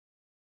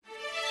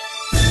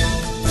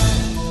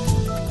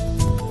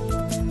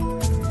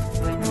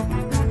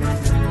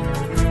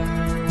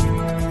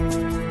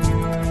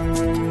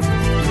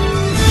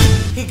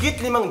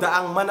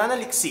2,500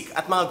 mananaliksik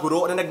at mga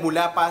guro na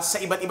nagmula pa sa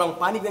iba't ibang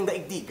panig ng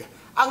daigdig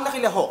ang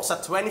nakilahok sa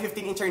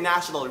 2015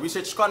 International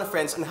Research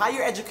Conference on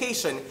Higher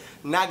Education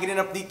na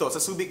ginanap dito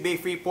sa Subic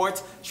Bay Freeport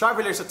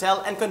Travelers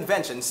Hotel and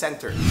Convention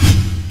Center.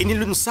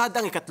 Inilunsad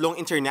ang ikatlong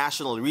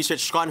International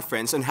Research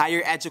Conference on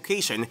Higher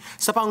Education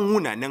sa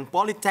pangunguna ng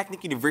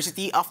Polytechnic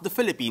University of the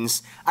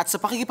Philippines at sa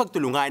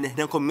pakikipagtulungan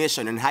ng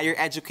Commission on Higher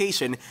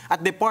Education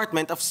at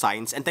Department of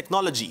Science and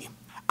Technology.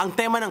 Ang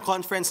tema ng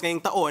conference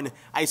ngayong taon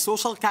ay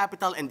Social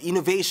Capital and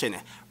Innovation,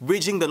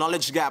 Bridging the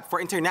Knowledge Gap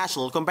for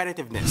International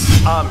Competitiveness.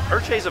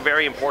 ERCHE is a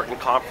very important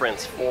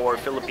conference for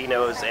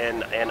Filipinos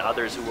and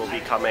others who will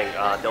be coming.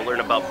 They'll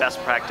learn about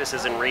best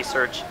practices in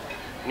research,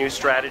 new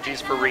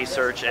strategies for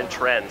research, and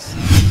trends.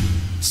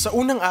 Sa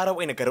unang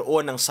araw ay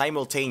nagkaroon ng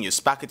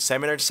simultaneous package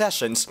seminar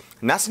sessions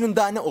na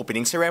sinundaan ng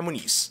opening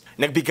ceremonies.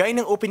 Nagbigay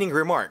ng opening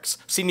remarks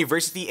si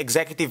University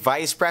Executive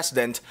Vice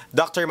President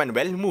Dr.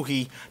 Manuel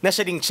Muhi na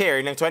siya ding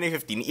chair ng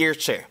 2015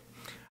 ERCHE.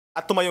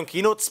 At tumayong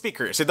keynote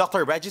speaker si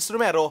Dr. Regis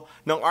Romero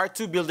ng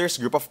R2 Builders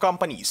Group of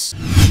Companies.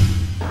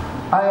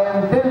 I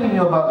am telling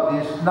you about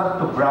this not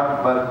to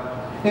brag but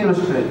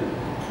illustrate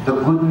the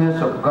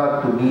goodness of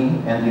God to me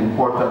and the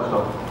importance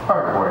of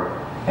hard work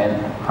and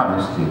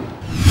honesty.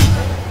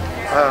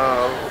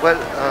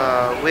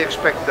 We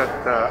expect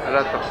that a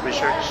lot of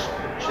research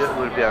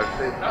will be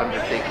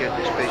undertaken,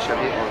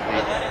 especially on the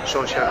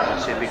social and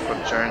civic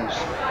concerns.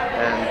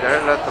 And there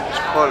are a lot of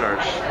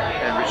scholars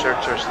and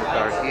researchers that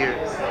are here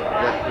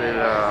that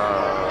will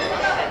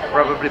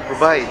probably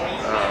provide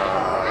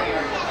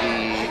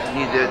the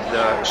needed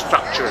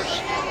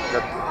structures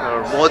that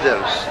are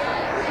models,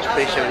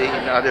 especially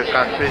in other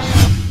countries.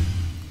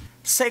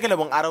 Sa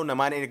ikalawang araw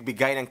naman ay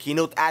nagbigay ng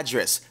keynote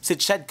address si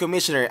CHED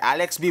Commissioner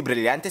Alex B.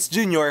 Brillantes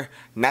Jr.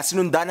 na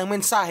sinundan ng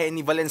mensahe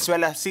ni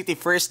Valenzuela City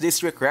 1st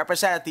District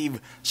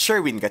Representative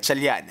Sherwin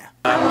Gatchalian.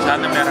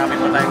 Sana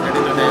marami pa tayong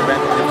ganito na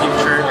event in the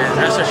future, and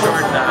rest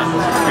assured that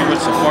we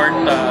will support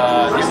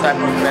this type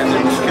of events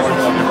and support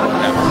other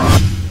programs.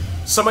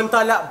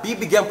 Samantala,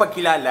 bibigyang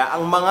pagkilala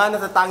ang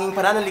mga natatanging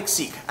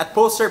pananaliksik at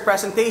poster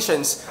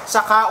presentations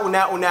sa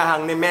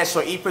kauna-unahang Nemesio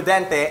E.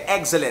 Prudente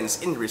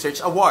Excellence in Research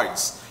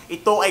Awards.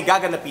 Ito ay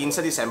gaganapin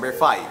sa December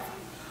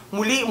 5.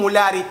 Muli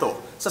mula rito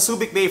sa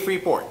Subic Bay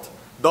Freeport,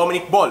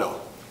 Dominic Bolo,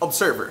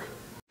 Observer.